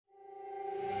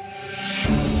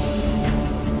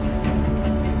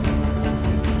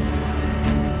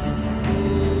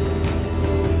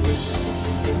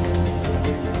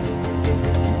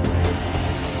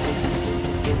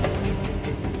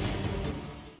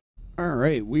All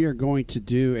right, we are going to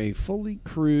do a fully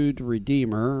crewed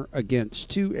Redeemer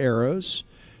against 2 arrows.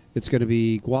 It's going to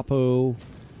be Guapo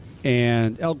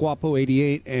and El Guapo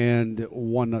 88 and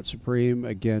OneNutSupreme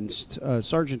against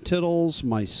Sergeant Tittles,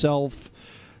 myself,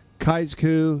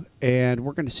 Kaizku, and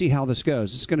we're going to see how this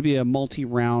goes. It's going to be a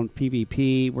multi-round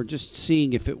PvP. We're just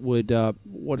seeing if it would,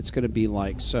 what it's going to be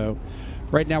like. So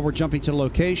right now we're jumping to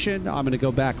location. I'm going to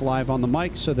go back live on the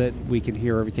mic so that we can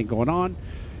hear everything going on.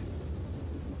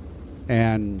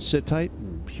 And sit tight.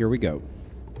 Here we go.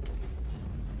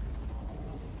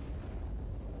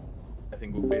 I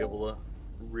think we'll be able to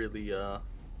really, I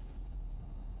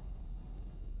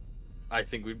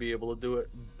think we'd be able to do it,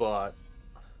 but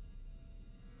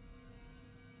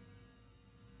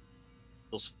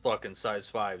those fucking size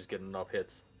 5s get enough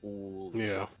hits. Ooh,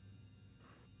 yeah.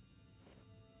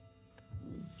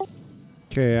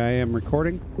 Okay, I am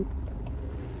recording.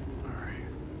 All right.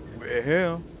 We're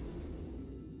here.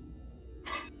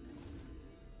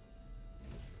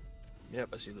 Yep,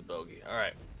 I see the bogey. All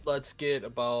right, let's get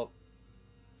about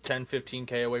 10,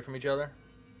 15K away from each other.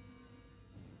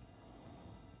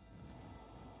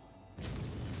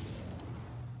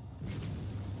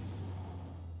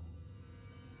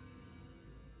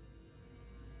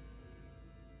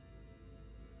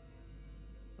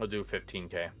 I'll do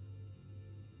 15K.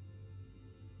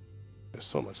 There's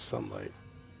so much sunlight.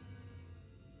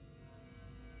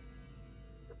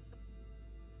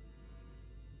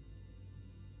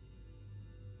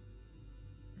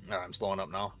 All right, I'm slowing up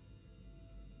now.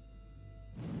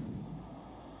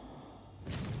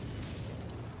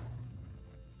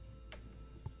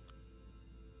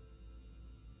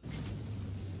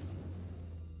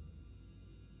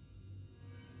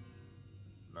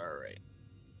 All right.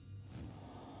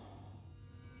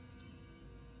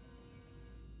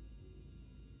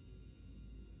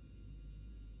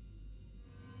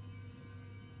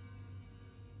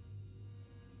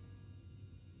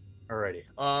 Alrighty.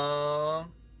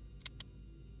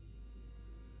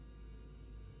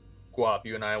 Guap,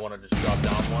 you and I want to just drop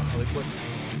down one really quick.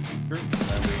 Sure. And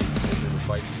then we'll do the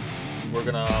fight. We're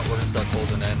gonna start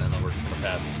closing in, and then we're just gonna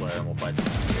pass the flare, and we'll fight the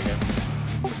again.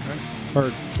 Okay.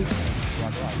 Heard.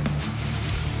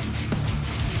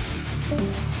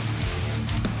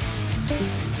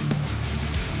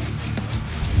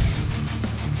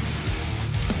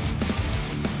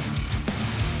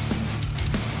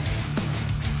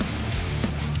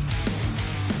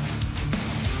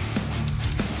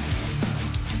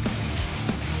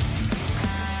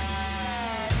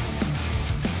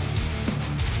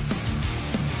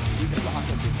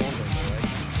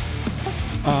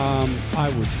 I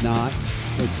would not.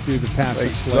 Let's do the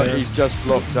passive flare. He's just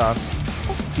blocked us.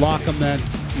 Lock him then.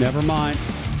 Never mind.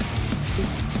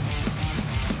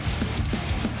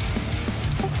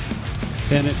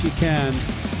 Pin if you can.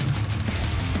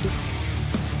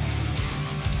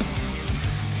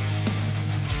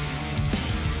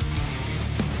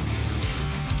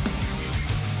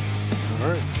 All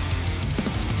right.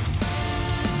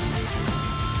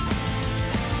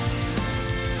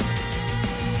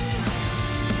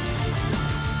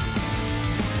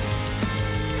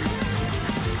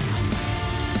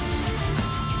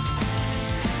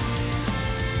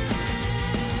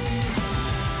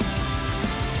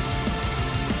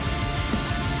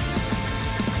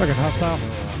 Target hostile.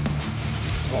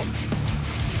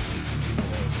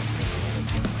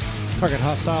 Target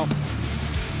hostile.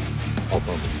 I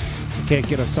can't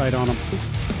get a sight on him.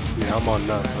 Yeah, I'm on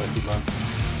nut. So keep on.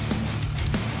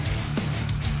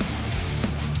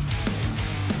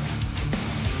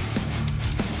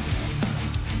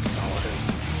 Solid hit.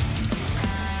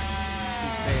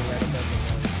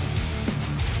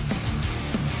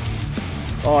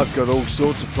 Oh, I've got all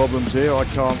sorts of problems here. I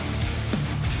can't.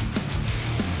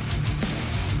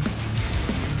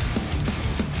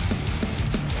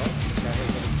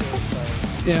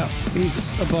 Yeah, he's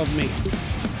above me.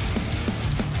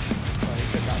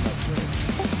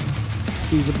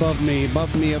 He's above me,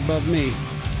 above me, above me.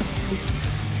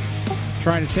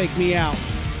 Trying to take me out.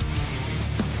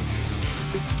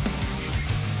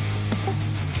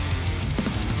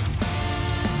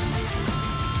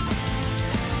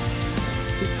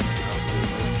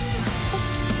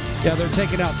 Yeah, they're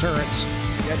taking out turrets.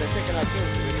 Yeah, they're taking out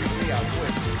turrets. We need to be out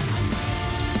quick.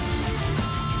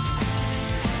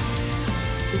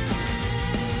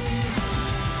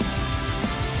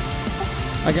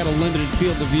 I got a limited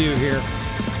field of view here.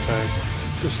 Okay.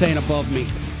 They're staying above me.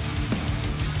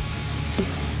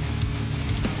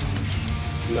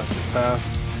 Nut just passed.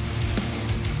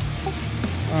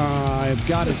 I've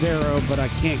got his arrow, but I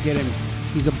can't get him.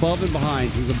 He's above and behind.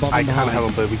 He's above I and kind behind. of have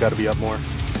him, but we got to be up more.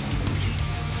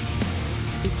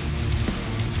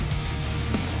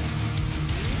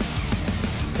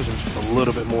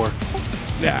 little bit more.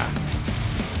 Yeah.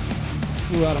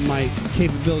 Flew out of my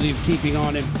capability of keeping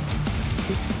on him.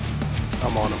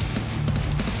 I'm on him.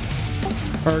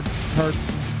 Hurt.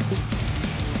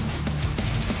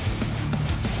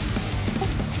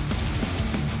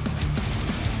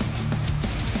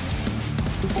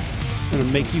 I'm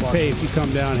gonna make you pay if you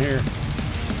come down here.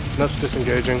 Nuts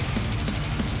disengaging.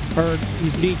 Hurt.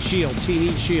 He needs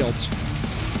shields.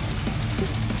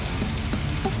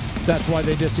 That's why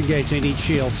they disengage. They need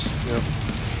shields. Yep.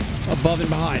 Above and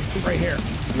behind. Right here.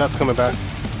 Nuts coming back.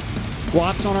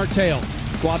 Guap's on our tail.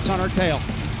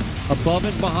 Above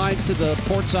and behind to the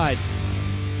port side.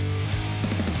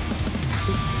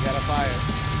 You gotta fire.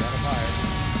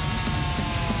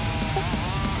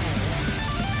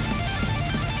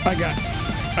 I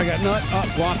got nut.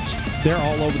 Guap's. They're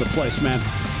all over the place, man.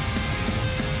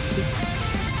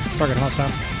 Target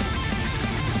hostile.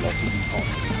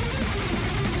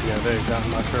 Yeah, they got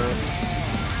my turret.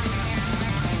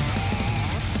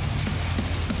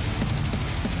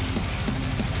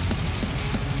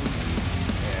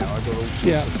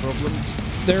 Yeah,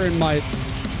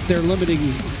 they're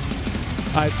limiting.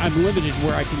 I'm limited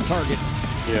where I can target.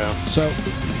 Yeah. So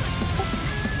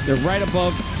they're right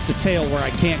above the tail where I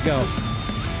can't go.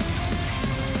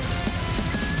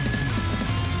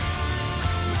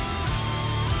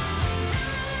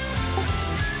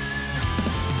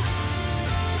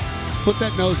 Put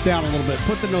that nose down a little bit.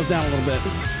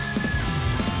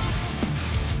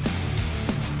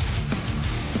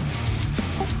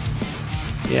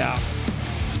 Yeah.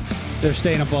 They're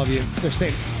staying above you. They're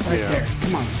staying right there.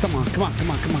 Come on.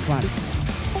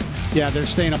 Yeah, they're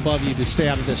staying above you to stay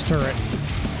out of this turret.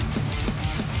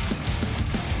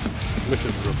 Which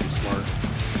is really smart.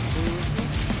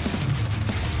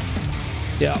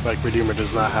 Yeah. Like, Redeemer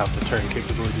does not have the turn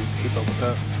capabilities to keep up with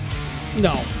that.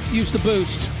 No. Use the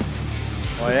boost.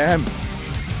 I am.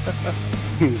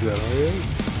 Is that all right?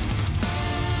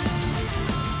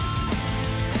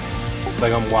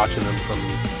 Like, I'm watching them from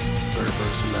third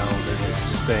person now. They're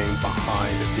just staying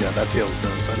behind. Yeah, that tail's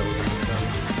done, so I know we're going to get done.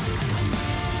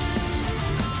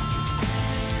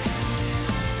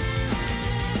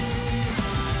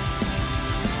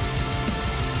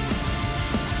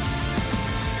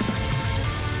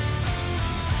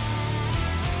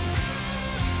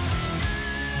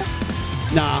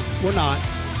 Nah, we're not.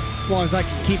 As long as I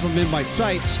can keep them in my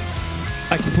sights,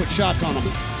 I can put shots on them.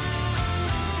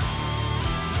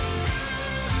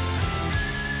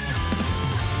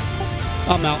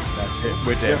 I'm out. That's it.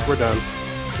 We're dead. Yep, we're done.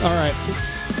 All right.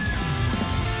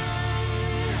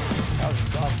 That was a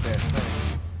soft bet.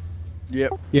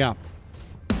 Yep. Yeah.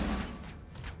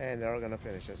 And they're gonna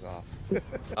finish us off.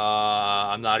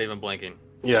 I'm not even blinking.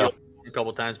 Yeah. A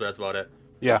couple times, but that's about it.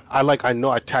 Yeah, I know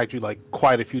I tagged you like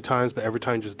quite a few times, but every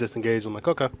time you just disengage, I'm like,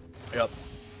 okay. Yep.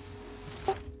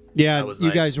 Yeah, That was you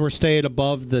nice. guys were staying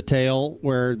above the tail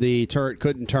where the turret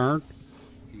couldn't turn.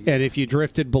 And if you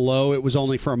drifted below, it was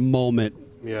only for a moment.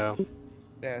 Yeah.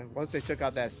 Yeah, once they took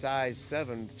out that size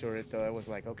 7 turret, though, it was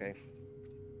like, okay.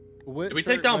 Did we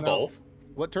take down both?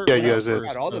 What turret? Yeah, went you out guys did.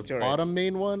 first? Got all the The turrets. bottom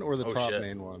main one or the Oh, top shit.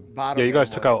 main one? Bottom Yeah, you guys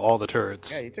one. took out all the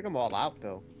turrets. Yeah, you took them all out,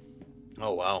 though.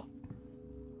 Oh, wow.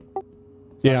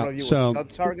 So I don't know Yeah, if you so were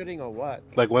sub-targeting or what.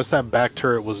 Like, once that back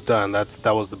turret was done, that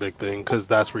was the big thing, because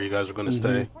that's where you guys were going to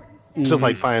stay. Mhm. Just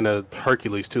like finding a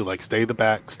Hercules, too. Like, stay the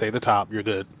back, stay the top, you're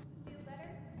good.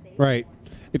 right.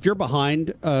 If you're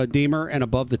behind Deemer and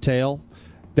above the tail,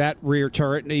 that rear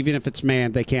turret, even if it's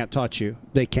manned, they can't touch you.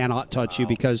 They cannot touch you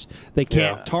because they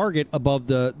can't Yeah. target above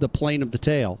the plane of the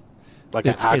tail. Like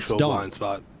It's an actual done. blind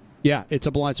spot. Yeah, it's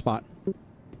a blind spot.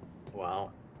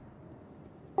 Wow.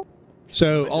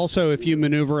 So also, if you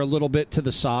maneuver a little bit to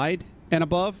the side and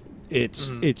above,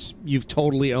 it's you've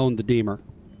totally owned the Deemer.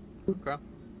 Okay.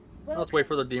 Let's wait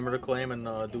for the Deemer to claim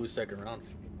and do a second round.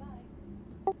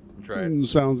 Try it.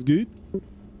 Sounds good.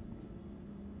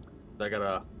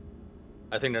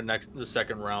 I think the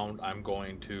second round, I'm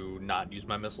going to not use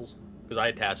my missiles because I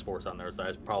had task force on there, so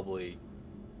that's probably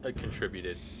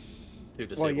contributed to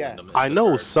disabling yeah. them. I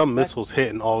know some missiles hit,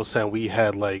 and all of a sudden we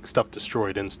had like stuff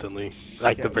destroyed instantly,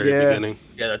 like the very Yeah. beginning.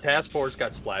 Yeah, the task force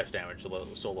got splash damage,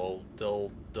 so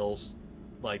they'll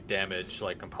like damage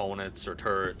like components or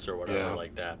turrets or whatever Yeah.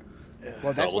 like that.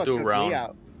 Well, that's we'll what do a took round. me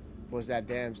out. Was that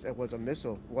damn? It was a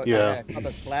missile. What? Yeah. I saw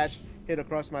the splash hit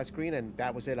across my screen, and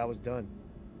that was it. I was done.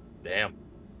 Damn.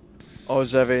 I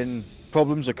was having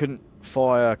problems. I couldn't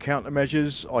fire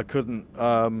countermeasures. I couldn't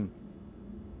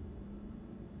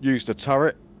use the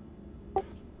turret.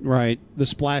 Right. The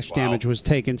splash Wow. damage was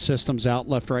taking systems out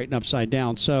left, right, and upside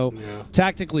down. So, Yeah.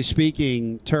 tactically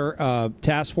speaking,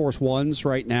 Task Force 1s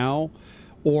right now,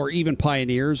 or even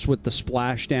Pioneers with the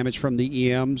splash damage from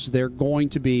the EMs, they're going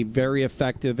to be very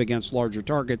effective against larger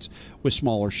targets with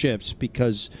smaller ships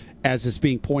because, as is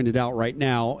being pointed out right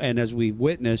now, and as we've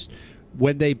witnessed,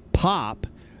 when they pop,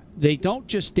 they don't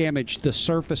just damage the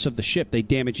surface of the ship, they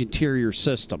damage interior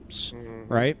systems,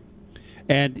 right?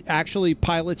 And actually,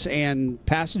 pilots and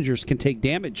passengers can take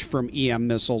damage from EM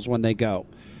missiles when they go.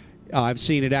 I've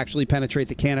seen it actually penetrate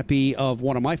the canopy of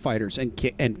one of my fighters and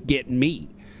get me.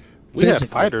 We had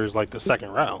fighters like the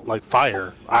second round, like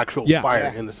actual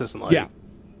fire in the system. Like,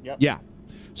 yeah.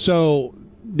 So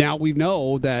now we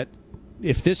know that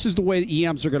if this is the way the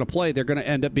EMs are going to play, they're going to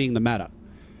end up being the meta.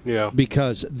 Yeah.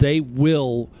 Because they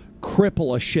will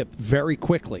cripple a ship very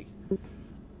quickly.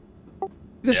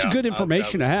 This is good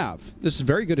information to have. This is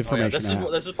very good information to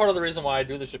have. This is part of the reason why I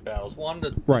do the ship battles. One,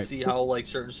 to see how like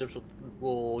certain ships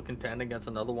will contend against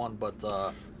another one,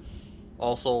 but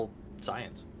also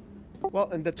science.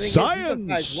 Well, and the thing Science!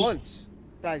 is,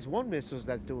 size 1 missiles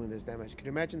that's doing this damage. Can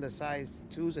you imagine the size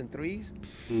 2s and 3s?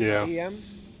 Yeah.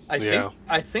 EMs?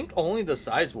 I think only the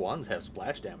size 1s have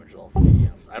splash damage though for the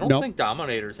EMs. I don't think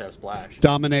Dominators have splash.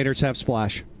 Dominators have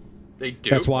splash. They do.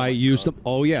 That's why I use them.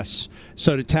 Oh yes.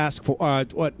 So to task for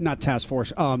not task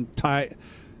force.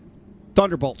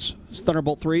 Thunderbolts,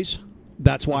 Thunderbolt 3s.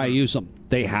 That's why I use them.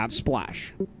 They have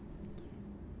splash.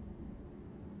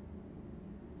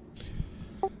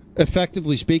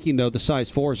 Effectively speaking, though, the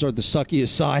size 4s are the suckiest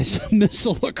size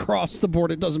missile across the board.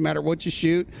 It doesn't matter what you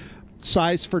shoot.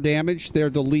 Size for damage, they're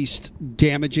the least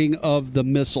damaging of the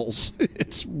missiles.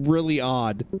 It's really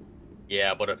odd.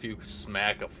 Yeah, but if you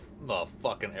smack a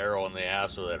fucking arrow in the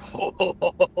ass with it,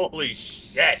 holy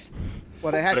shit!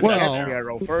 Well, it has to catch the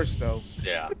arrow first, though.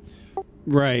 Yeah.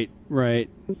 Right.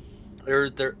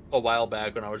 There a while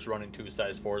back when I was running 2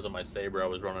 size 4s on my Saber, I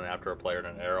was running after a player in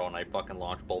an arrow, and I fucking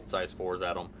launched both size 4s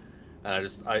at him, and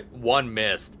one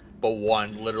missed, but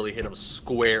one literally hit him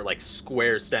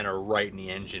square center right in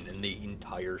the engine, and the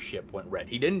entire ship went red.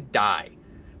 He didn't die,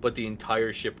 but the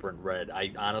entire ship went red.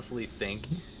 I honestly think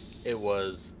it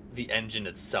was the engine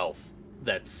itself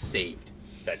that saved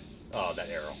that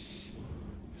arrow.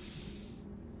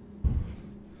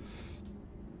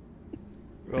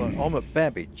 Right, I'm at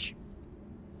Babbage.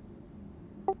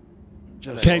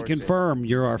 Can confirm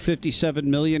you are 57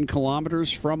 million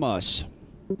kilometers from us.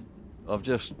 I've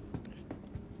just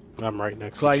I'm right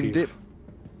next claimed to it,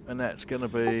 and that's going to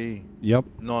be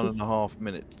 9.5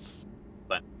 minutes.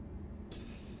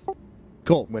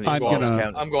 Cool. When I'm going to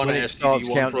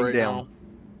SCV1 for right now.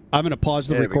 I'm going to pause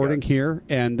the recording here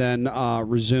and then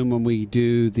resume when we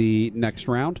do the next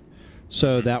round.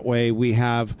 So that way we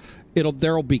have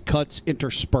there'll be cuts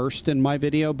interspersed in my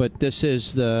video, but this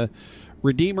is the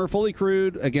Redeemer fully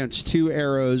crewed against 2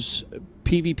 Arrows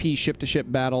PvP ship-to-ship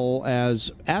battle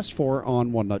as asked for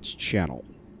on OneNut's channel.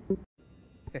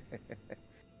 All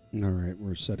right,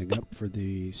 we're setting up for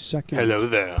the second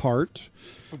part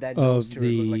of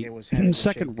the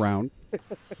second round.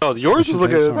 Oh, yours was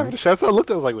looking at the I looked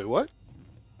at it, I was like, wait, what?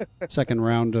 Second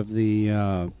round of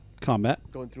the combat.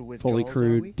 Going through fully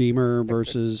crewed Redeemer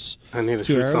versus I need to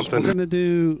 2 shoot Arrows. something. We're going to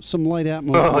do some light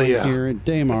atmo here at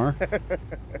Daymar.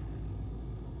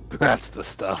 That's the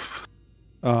stuff.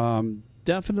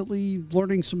 Definitely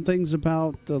learning some things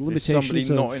about the limitations. Is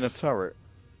somebody not in a turret?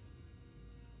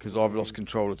 Because I've lost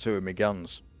control of 2 of my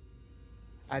guns.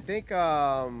 I think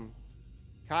Kai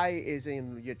is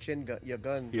in your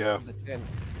gun. Yeah. The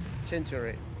chin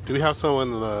turret. Do we have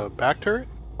someone in the back turret?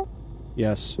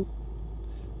 Yes.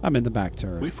 I'm in the back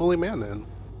turret. We fully manned then.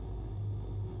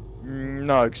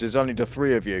 No, because there's only the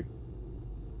 3 of you.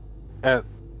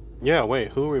 Yeah,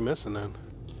 wait, who are we missing then?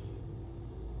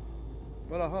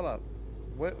 Hold up.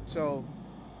 What? So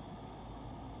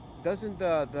doesn't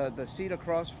the seat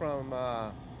across from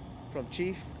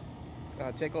Chief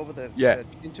take over the the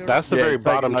chin turret? That's the very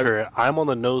bottom turret. I'm on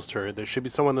the nose turret. There should be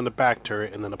someone in the back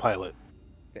turret and then a pilot.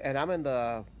 And I'm in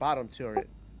the bottom turret.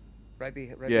 Right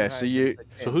behind.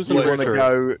 So who's in the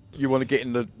turret? You want to get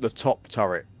in the top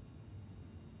turret.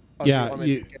 Oh, yeah, so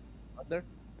you. Under?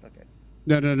 Okay.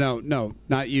 No,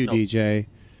 not you, DJ.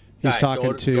 He's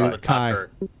talking to Kai.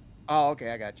 Oh,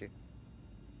 okay, I got you.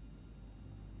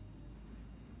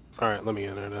 All right, let me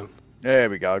in there then. There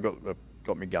we go. I got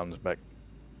my guns back.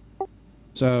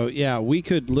 So yeah, we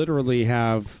could literally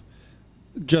have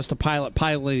just a pilot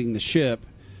piloting the ship,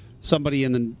 somebody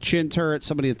in the chin turret,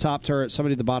 somebody in the top turret,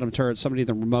 somebody in the bottom turret, somebody in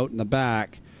the remote in the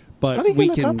back. But how do you we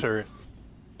get in can. the top turret?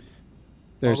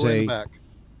 There's all the way in the back.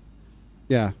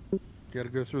 Yeah. You got to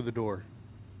go through the door.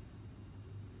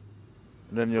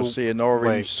 And then you'll see an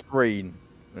orange screen.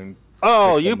 And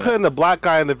oh, you put in the black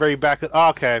guy in the very back.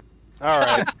 Okay. All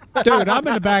right. Dude, I'm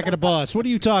in the back of the bus. What are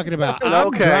you talking about? I'm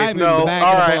Okay. driving No. the back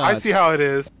All of the right. bus. I see how it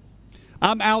is.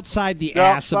 I'm outside the No,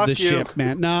 ass of fuck the you. ship,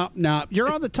 man. No. You're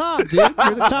on the top, dude. You're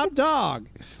the top dog.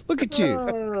 Look at you.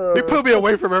 You put me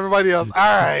away from everybody else. All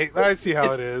right. I see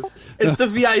how it is. It's the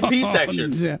VIP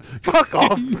section. Yeah. Fuck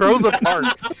off. Pros and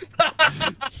parts.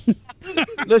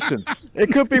 Listen, it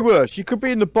could be worse. You could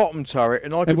be in the bottom turret,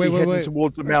 and I could wait, be wait, heading wait.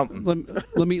 towards the mountain.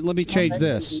 Let me change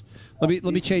this. Let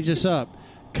me change this up.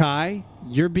 Kai,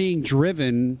 you're being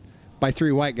driven by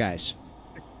 3 white guys.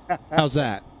 How's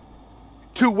that?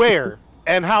 To where?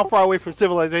 And how far away from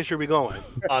civilization are we going?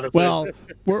 Honestly. Well,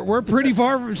 we're pretty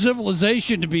far from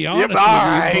civilization, to be honest. Yep, all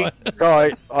right. With you,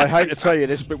 Guy, I hate to tell you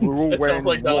this, but we're all it wearing sounds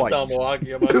like downtown white.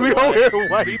 Milwaukee. I'm not We gonna all lie. wear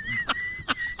white.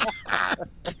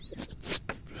 but-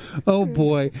 oh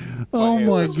boy, oh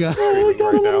my god. Oh my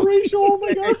god, Right I'm now. racial. Oh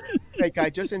my god. Hey, Kai,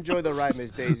 just enjoy the ride, Miss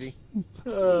Daisy.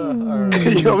 All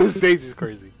right. Yo, Miss Daisy's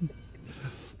crazy.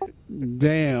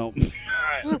 Damn. All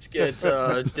right, let's get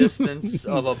a distance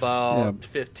of about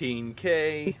Yeah.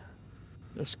 15K.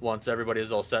 That's- Once everybody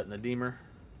is all set in the Deemer.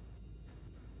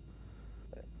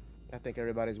 I think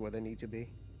everybody's where they need to be.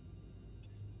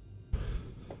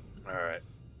 All right.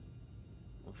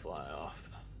 We'll fly off.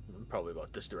 Probably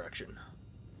about this direction.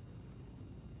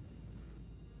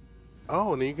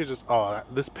 Oh, and then you could just... Oh,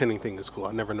 this pinning thing is cool.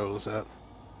 I never noticed that.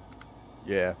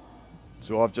 Yeah.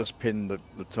 So I've just pinned the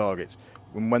targets.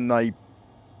 And when they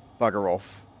bugger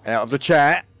off out of the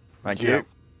chat, thank Yep.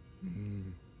 you.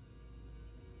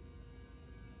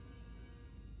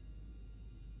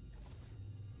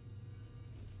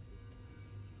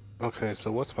 Okay,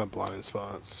 so what's my blind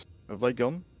spots? Have they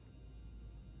gone?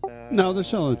 No, they're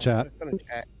still in the chat. Just gonna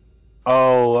chat.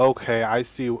 Oh, okay. I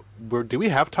see. Did we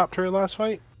have top turret last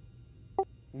fight?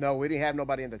 No, we didn't have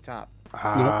nobody in the top.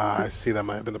 Ah, I see. That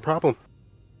might have been the problem.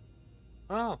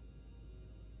 Oh.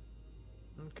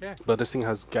 Okay. But this thing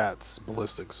has GATS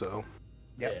ballistic, so...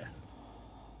 Yep.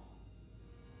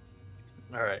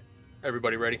 Yeah. All right.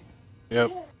 Everybody ready? Yep.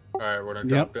 All right, we're gonna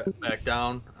drop back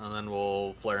down, and then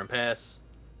we'll flare and pass,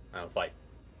 and fight.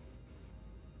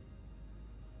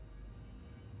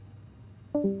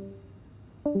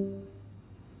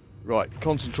 Right,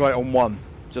 concentrate on one.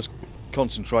 Just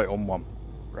concentrate on one.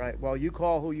 Right. Well, you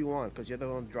call who you want, because you're the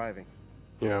one driving.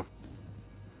 Yeah.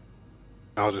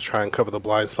 I'll just try and cover the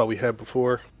blind spot we had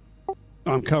before.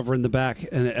 I'm covering the back,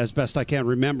 and as best I can.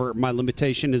 Remember, my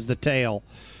limitation is the tail.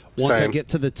 Once I Same. get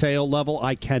to the tail level,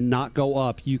 I cannot go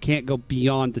up. You can't go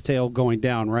beyond the tail going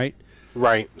down, right?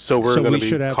 Right. So we're So going we to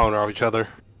should be have- calling off each other.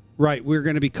 Right. We're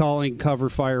going to be calling cover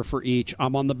fire for each.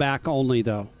 I'm on the back only,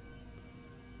 though.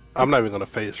 I'm not even going to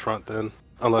face front then,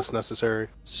 unless necessary.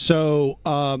 So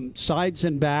sides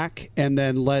and back, and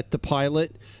then let the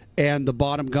pilot and the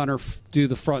bottom gunner do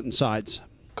the front and sides.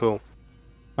 Cool.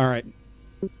 All right.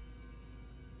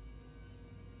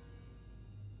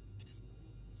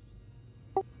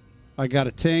 I got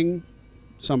a ting.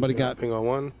 Somebody got... Ping on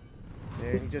one.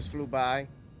 Yeah, he just flew by.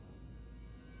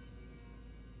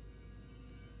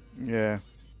 Yeah.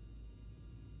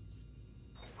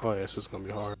 Oh, yeah, this is going to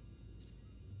be hard.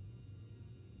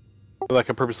 Like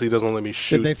it purposely doesn't let me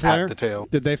shoot Did they flare? at the tail.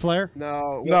 Did they flare?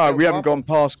 No. No, well, we haven't Guapo- gone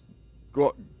past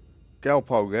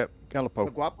Galpo yet. The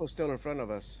Galapo. Guapo's still in front of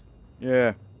us.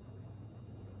 Yeah.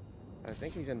 I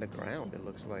think he's in the ground, it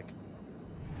looks like.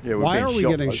 Yeah. We're Why being are we shot,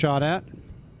 getting though. shot at?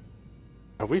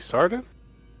 Have we started?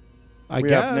 I We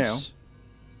guess. have now.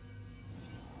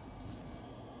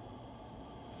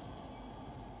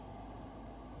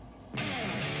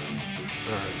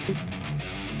 Alright.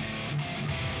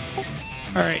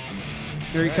 All right.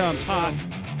 Here he comes, hot.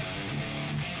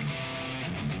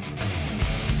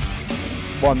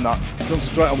 One nut.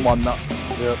 Concentrate on one nut.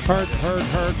 Yep. Heard.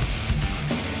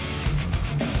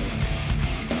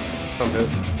 Some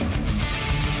hits.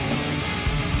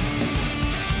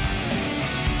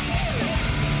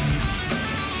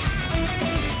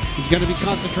 He's going to be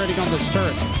concentrating on this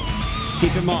turret.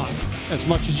 Keep him off as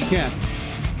much as you can.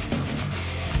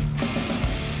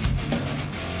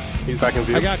 He's back in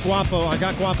view. I got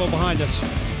Guapo behind us.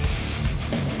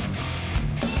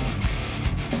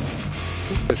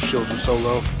 His shields are so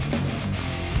low.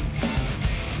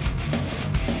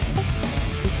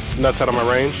 Nuts out of my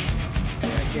range. Yeah,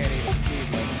 I can't even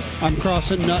see him. I'm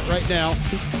crossing nut right now. I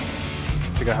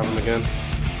think I have him again.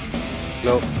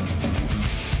 Nope.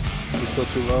 He's still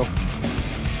too low.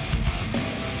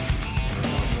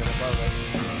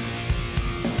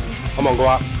 I'm on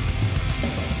Glock.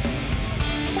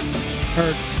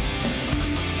 Heard.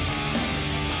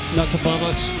 Nuts above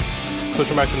us. Switch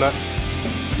him back to nut.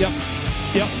 Yep.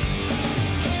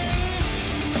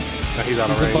 Now he's out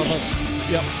of He's range. above us.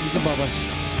 Yep, he's above us.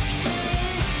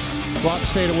 Guap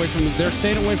stayed away from the. They're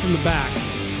staying away from the back.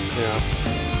 Yeah.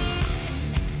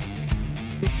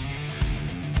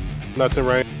 Nuts and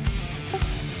rain.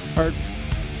 Or,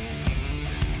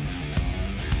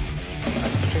 I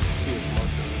can't see his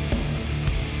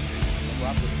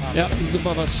marker. yep, he's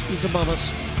above us. He's above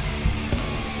us.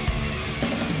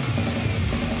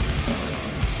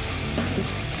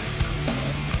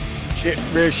 Shit,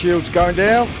 rear shield's going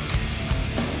down.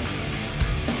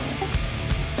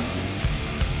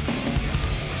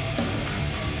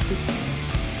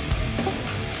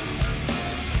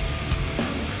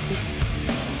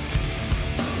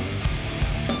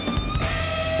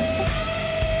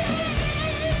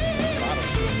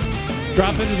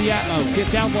 Drop into the atmo.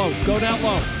 Get down low. Go down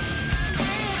low.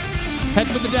 Head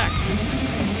for the deck.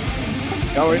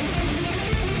 Going.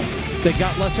 They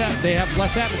got less. They have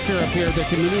less atmosphere up here. They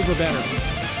can maneuver better.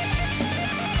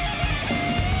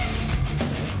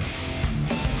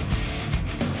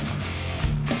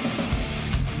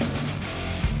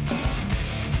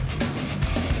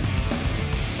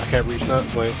 I can't reach that.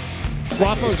 Wait.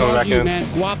 Guapo's on you, man.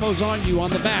 Guapo's on you on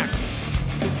the back.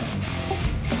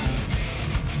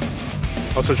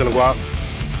 I'm switching to Guap.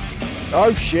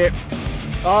 Oh shit.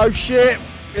 Oh shit.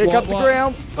 Here comes the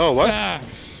ground. Oh, what? Yeah.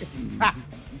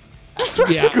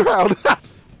 The ground.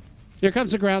 Here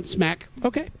comes the ground. Smack.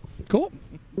 Okay. Cool.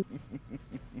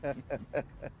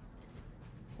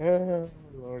 Oh,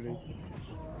 Lordy.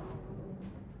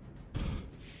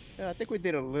 Yeah, I think we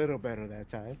did a little better that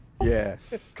time. Yeah.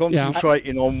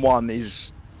 Concentrating on one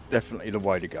is definitely the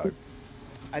way to go.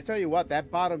 I tell you what,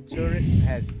 that bottom turret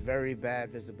has very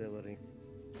bad visibility.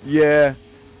 Yeah.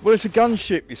 Well, it's a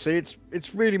gunship, you see.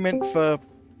 It's really meant for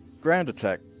ground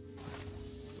attack.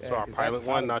 So our 'cause pilot that's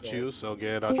one, bottom not turret. you, so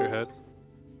get it out your head.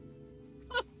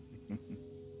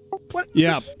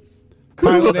 Yeah.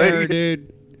 Pilot error,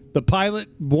 dude. The pilot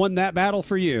won that battle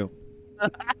for you.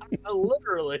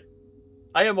 Literally.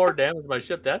 I had more damage to my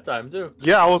ship that time, too.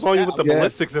 Yeah, I was on you with the Yeah.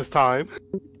 ballistics this time.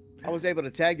 I was able to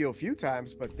tag you a few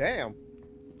times, but damn.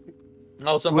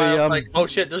 Oh, somebody was We, like, oh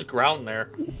shit, there's ground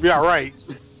there. Yeah, right.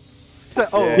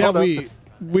 Oh, Yeah. Yeah, hold up.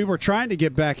 we were trying to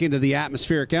get back into the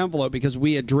atmospheric envelope because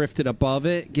we had drifted above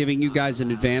it, giving you guys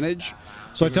an advantage.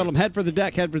 So I told him, head for the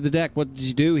deck, head for the deck. What did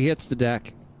you do? He hits the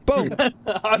deck. Boom.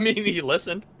 I mean, he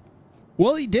listened.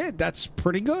 Well, he did. That's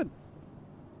pretty good.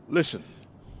 Listen,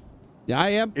 Yeah, I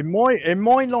am. in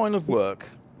my line of work,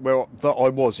 well, that I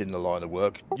was in the line of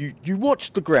work, you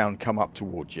watched the ground come up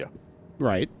towards you,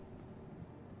 Right.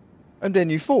 and then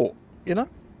you fought. You know,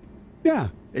 Yeah.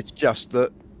 it's just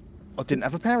that I didn't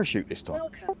have a parachute this time.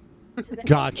 Welcome to the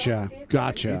Gotcha. vehicle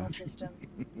Gotcha. control system.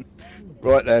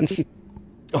 Right, lads.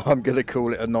 I'm gonna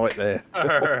call it a night there. All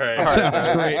right.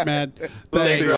 Sounds great, man. Thanks.